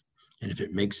costs. And if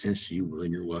it makes sense to you, well,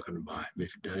 then you're welcome to buy it. And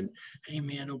if it doesn't, hey,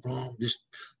 man, no problem. Just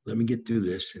let me get through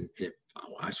this. And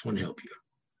I just want to help you.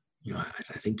 I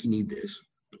think you need this.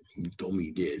 You told me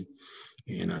you did.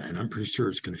 And I'm pretty sure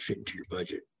it's going to fit into your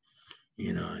budget.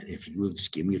 And if you will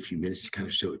just give me a few minutes to kind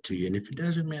of show it to you. And if it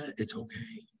doesn't, man, it's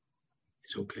okay.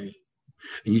 It's okay.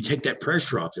 And you take that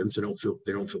pressure off them so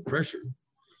they don't feel pressured.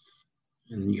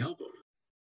 And then you help them.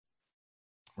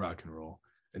 Rock and roll.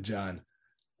 And John,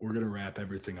 we're going to wrap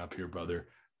everything up here, brother.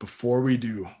 Before we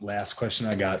do, last question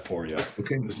I got for you.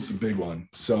 Okay. This is a big one.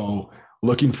 So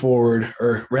looking forward,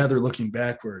 or rather looking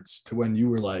backwards to when you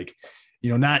were like,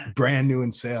 not brand new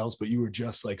in sales, but you were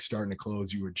just like starting to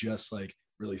close. You were just like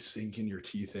really sinking your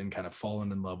teeth in, kind of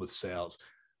falling in love with sales.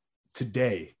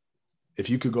 Today, if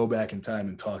you could go back in time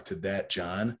and talk to that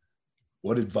John,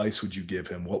 what advice would you give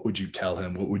him? What would you tell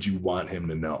him? What would you want him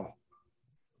to know?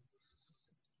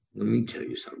 Let me tell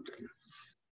you something.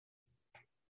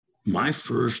 My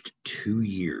first 2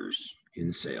 years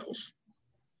in sales,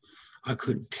 I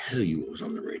couldn't tell you what was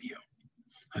on the radio.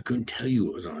 I couldn't tell you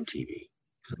what was on TV.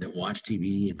 I didn't watch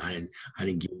TV, and I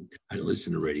didn't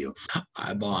listen to radio.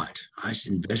 I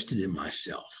invested in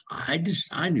myself.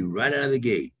 I knew right out of the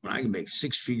gate when I could make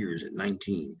 6 figures at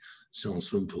 19 selling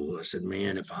swim pools. I said,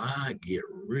 man, if I get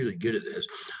really good at this,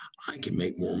 I can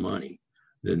make more money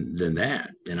than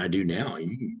I do now.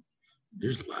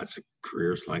 There's lots of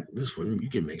careers like this one. You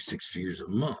can make 6 figures a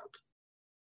month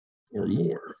or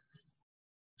more.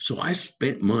 So I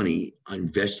spent money on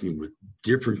investing with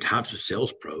different types of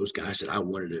sales pros, guys that I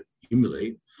wanted to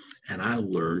emulate, and I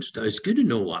learned stuff. It's good to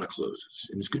know a lot of closes,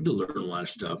 and it's good to learn a lot of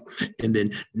stuff, and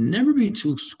then never be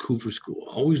too cool for school.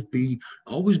 Always be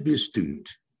a student,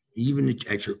 even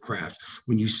at your craft.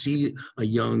 When you see a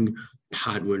young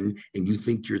Padawan and you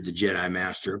think you're the Jedi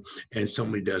Master, and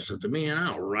somebody does something, man,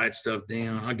 I'll write stuff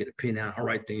down. I'll get a pen out. I'll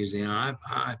write things down.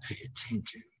 I pay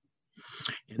attention.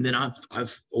 And then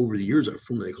I've over the years, I've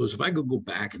formulated close. If I could go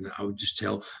back and I would just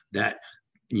tell that,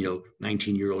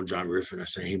 19-year-old John Griffin, I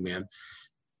say, hey, man,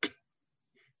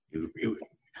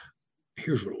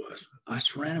 here's what it was. I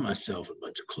surrounded myself with a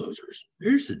bunch of closers.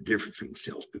 Here's the difference between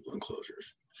salespeople and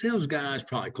closers. Sales guys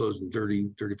probably closing 30,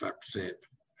 35%.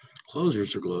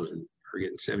 Closers are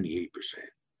getting 78%.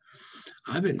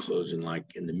 I've been closing like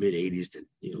in the mid 80s to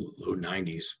low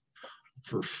 90s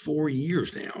for 4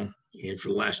 years now, and for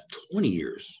the last 20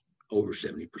 years, over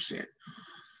 70%.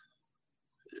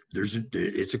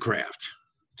 It's a craft.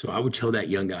 So I would tell that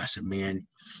young guy, I said, man,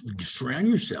 surround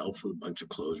yourself with a bunch of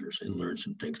closers and learn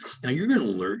some things. Now you're going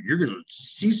to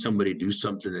see somebody do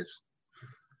something that's,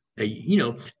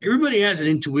 everybody has an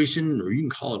intuition, or you can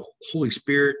call it Holy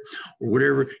Spirit or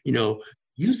whatever.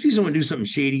 You see someone do something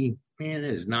shady, man,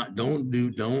 that is not,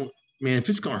 man, if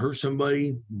it's going to hurt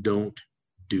somebody, don't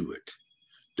do it.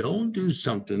 Don't do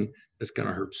something that's going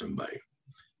to hurt somebody.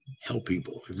 Help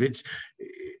people. If it's,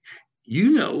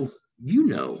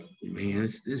 man,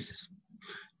 this is,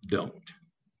 don't.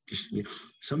 Just,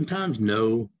 sometimes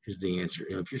no is the answer.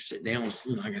 If you're sitting down with,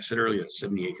 like I said earlier, a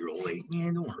 78-year-old lady,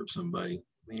 man, don't hurt somebody.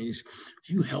 Man, if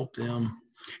you help them,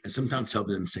 and sometimes help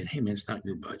them saying, hey, man, it's not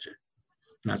your budget.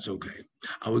 That's okay.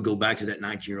 I would go back to that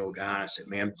 19-year-old guy. I said,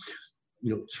 man,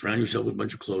 surround yourself with a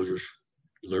bunch of closers,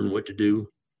 learn what to do,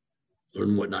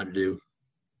 learn what not to do,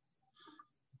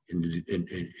 and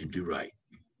do right.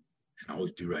 And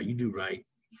always do right. You do right,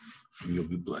 and you'll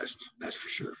be blessed. That's for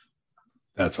sure.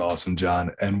 That's awesome,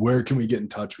 John. And where can we get in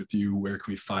touch with you? Where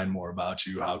can we find more about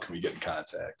you? How can we get in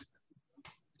contact?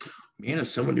 Man, if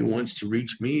somebody wants to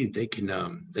reach me, they can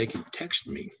text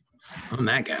me. I'm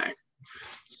that guy.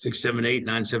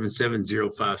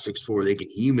 678-977-0564. They can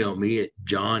email me at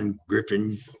John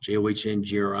Griffin,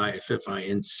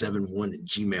 JOHNGRIFFIN71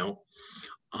 @gmail.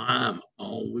 I'm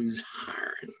always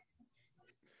hiring.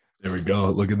 There we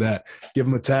go. Look at that. Give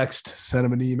him a text, send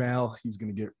him an email. He's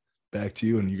going to get back to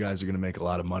you, and you guys are going to make a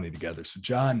lot of money together. So,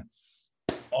 John,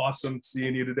 awesome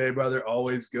seeing you today, brother.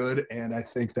 Always good. And I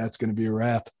think that's going to be a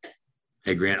wrap.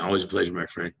 Hey, Grant, always a pleasure, my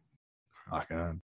friend. Rock on.